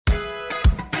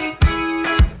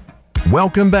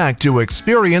Welcome back to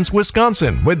Experience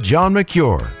Wisconsin with John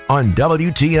McCure on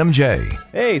WTMJ.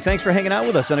 Hey, thanks for hanging out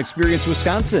with us on Experience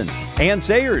Wisconsin. Ann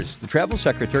Sayers, the travel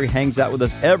secretary, hangs out with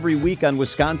us every week on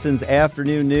Wisconsin's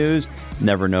afternoon news.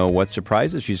 Never know what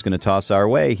surprises she's going to toss our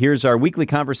way. Here's our weekly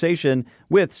conversation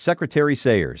with Secretary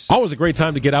Sayers. Always a great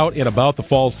time to get out and about the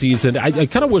fall season. I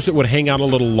kind of wish it would hang out a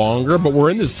little longer, but we're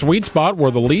in this sweet spot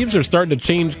where the leaves are starting to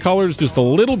change colors just a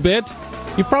little bit.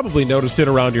 You've probably noticed it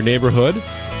around your neighborhood,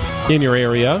 in your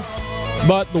area.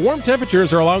 But the warm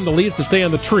temperatures are allowing the leaves to stay on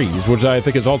the trees, which I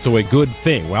think is also a good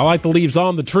thing. Well, I like the leaves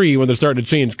on the tree when they're starting to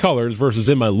change colors versus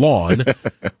in my lawn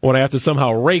when I have to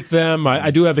somehow rake them. I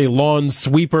do have a lawn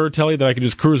sweeper, Telly, that I can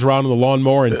just cruise around on the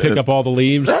lawnmower and pick up all the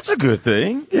leaves. That's a good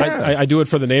thing. Yeah. I do it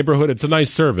for the neighborhood. It's a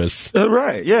nice service.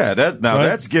 Right, yeah.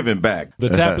 That's giving back. The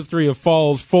tapestry of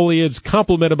fall's foliage,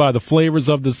 complemented by the flavors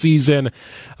of the season.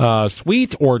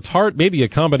 Sweet or tart, maybe a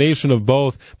combination of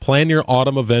both. Plan your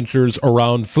autumn adventures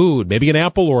around food. Maybe an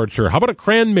apple orchard. How about a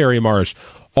cranberry marsh?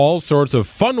 All sorts of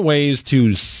fun ways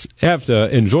to have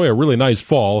to enjoy a really nice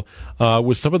fall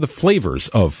with some of the flavors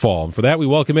of fall. And for that, we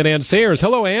welcome in Ann Sayers.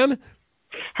 Hello, Ann.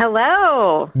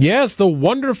 Hello. Yes, the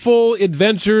wonderful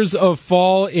adventures of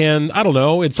fall. And I don't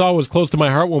know, it's always close to my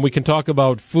heart when we can talk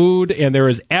about food. And there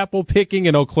is apple picking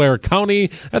in Eau Claire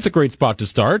County. That's a great spot to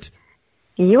start.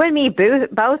 You and me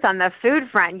both on the food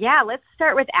front. Yeah, let's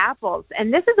start with apples.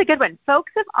 And this is a good one.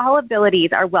 Folks of all abilities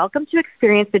are welcome to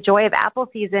experience the joy of apple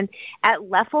season at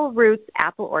Leffel Roots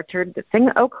Apple Orchard that's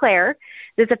in Eau Claire.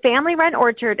 There's a family-run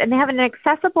orchard, and they have an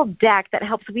accessible deck that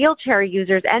helps wheelchair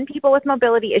users and people with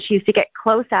mobility issues to get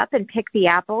close up and pick the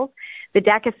apples. The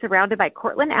deck is surrounded by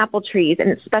Cortland apple trees, and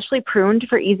it's specially pruned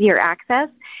for easier access.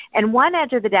 And one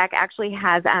edge of the deck actually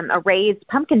has a raised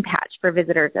pumpkin patch for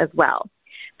visitors as well.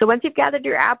 So once you've gathered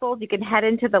your apples, you can head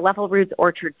into the Leffel Roots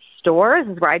Orchard store.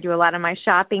 This is where I do a lot of my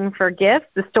shopping for gifts.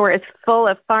 The store is full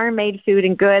of farm-made food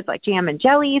and goods like jam and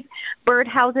jellies,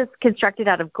 birdhouses constructed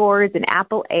out of gourds, and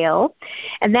apple ale.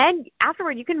 And then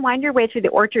afterward, you can wind your way through the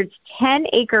orchard's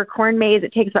 10-acre corn maze.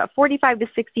 It takes about 45 to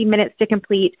 60 minutes to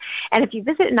complete. And if you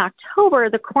visit in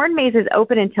October, the corn maze is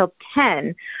open until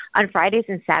 10 on Fridays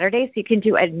and Saturdays, so you can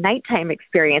do a nighttime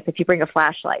experience if you bring a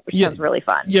flashlight, which sounds really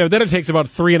fun. Yeah, then it takes about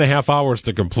 3.5 hours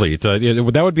to complete.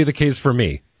 That would be the case for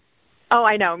me. Oh,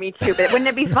 I know, me too, but wouldn't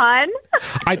it be fun?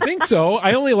 I think so.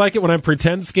 I only like it when I'm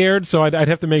pretend scared, so I'd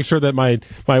have to make sure that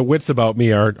my wits about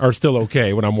me are still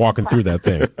okay when I'm walking through that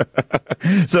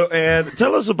thing. So, Ann,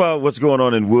 tell us about what's going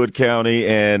on in Wood County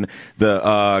and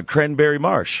the Cranberry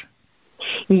Marsh.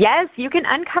 Yes, you can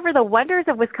uncover the wonders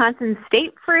of Wisconsin's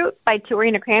state fruit by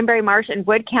touring a cranberry marsh in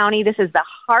Wood County. This is the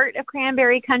heart of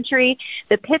cranberry country.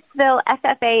 The Pittsville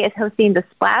FFA is hosting the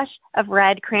Splash of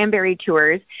Red Cranberry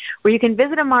Tours, where you can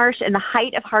visit a marsh in the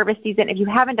height of harvest season. If you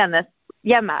haven't done this,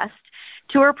 you must.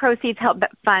 Tour proceeds help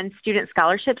fund student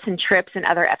scholarships and trips and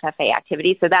other FFA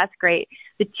activities, so that's great.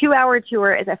 The 2-hour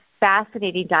tour is a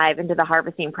fascinating dive into the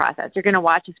harvesting process. You're going to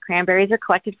watch as cranberries are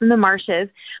collected from the marshes,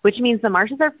 which means the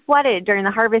marshes are flooded during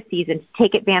the harvest season to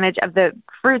take advantage of the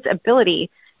fruit's ability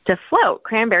to float.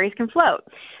 Cranberries can float.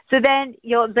 So then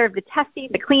you'll observe the testing,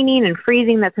 the cleaning, and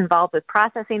freezing that's involved with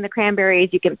processing the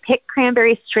cranberries. You can pick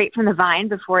cranberries straight from the vine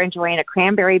before enjoying a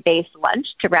cranberry-based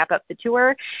lunch to wrap up the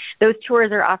tour. Those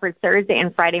tours are offered Thursday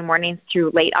and Friday mornings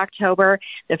through late October.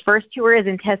 The first tour is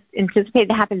anticipated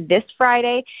to happen this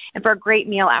Friday. And for a great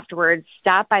meal afterwards,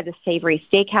 stop by the Savory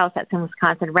Steakhouse that's in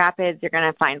Wisconsin Rapids. You're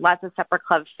going to find lots of supper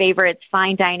club favorites,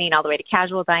 fine dining, all the way to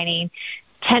casual dining,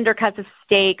 tender cuts of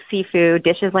steak, seafood,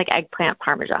 dishes like eggplant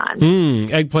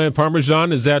parmesan. Eggplant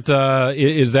parmesan, is that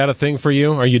a thing for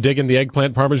you? Are you digging the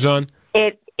eggplant parmesan?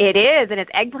 It is, and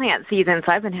it's eggplant season,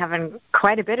 so I've been having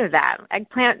quite a bit of that.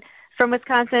 Eggplant from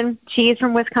Wisconsin, cheese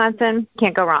from Wisconsin,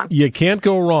 can't go wrong. You can't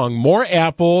go wrong. More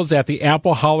apples at the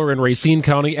Apple Holler in Racine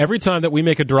County. Every time that we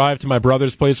make a drive to my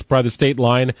brother's place by the state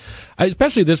line,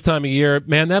 especially this time of year,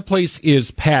 man, that place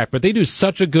is packed. But they do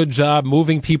such a good job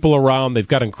moving people around. They've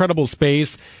got incredible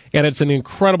space, and it's an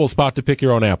incredible spot to pick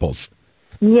your own apples.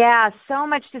 Yeah, so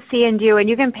much to see and do. And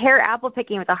you can pair apple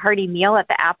picking with a hearty meal at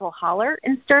the Apple Holler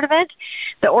in Sturtevant.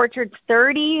 The orchard's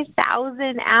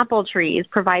 30,000 apple trees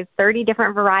provide 30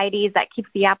 different varieties. That keeps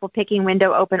the apple picking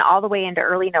window open all the way into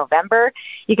early November.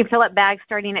 You can fill up bags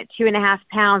starting at 2.5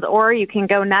 pounds, or you can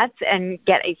go nuts and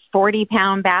get a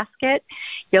 40-pound basket.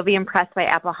 You'll be impressed by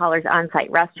Apple Holler's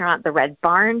on-site restaurant, the Red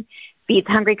Barn, feeds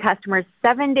hungry customers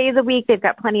 7 days a week. They've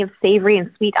got plenty of savory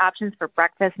and sweet options for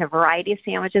breakfast and a variety of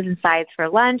sandwiches and sides for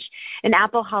lunch. And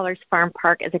Apple Hollers Farm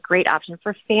Park is a great option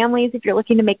for families. If you're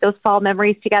looking to make those fall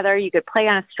memories together, you could play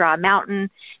on a straw mountain,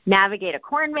 navigate a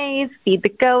corn maze, feed the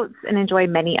goats, and enjoy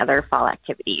many other fall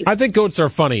activities. I think goats are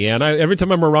funny, and every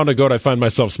time I'm around a goat, I find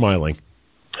myself smiling.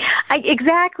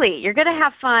 Exactly. You're going to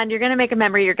have fun. You're going to make a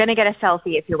memory. You're going to get a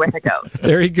selfie if you're with a goat.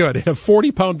 Very good. In a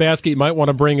 40-pound basket, you might want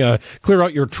to clear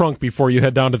out your trunk before you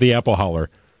head down to the Apple Holler.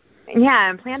 Yeah,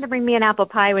 and plan to bring me an apple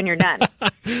pie when you're done.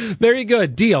 Very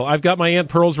good. Deal. I've got my Aunt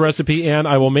Pearl's recipe, and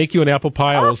I will make you an apple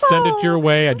pie. I will send it your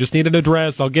way. I just need an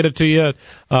address. I'll get it to you.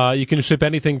 You can ship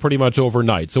anything pretty much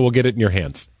overnight, so we'll get it in your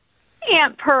hands.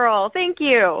 Aunt Pearl, thank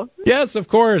you. Yes, of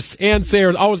course. Ann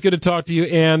Sayers, always good to talk to you,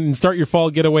 and start your fall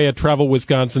getaway at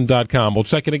TravelWisconsin.com. We'll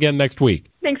check it again next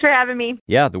week. Thanks for having me.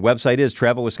 Yeah, the website is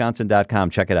TravelWisconsin.com.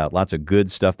 Check it out. Lots of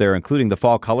good stuff there, including the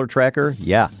fall color tracker.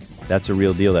 Yeah, that's a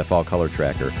real deal, that fall color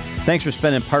tracker. Thanks for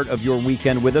spending part of your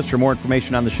weekend with us. For more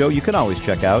information on the show, you can always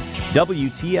check out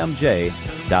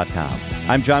WTMJ.com.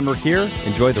 I'm John Mercure.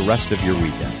 Enjoy the rest of your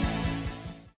weekend.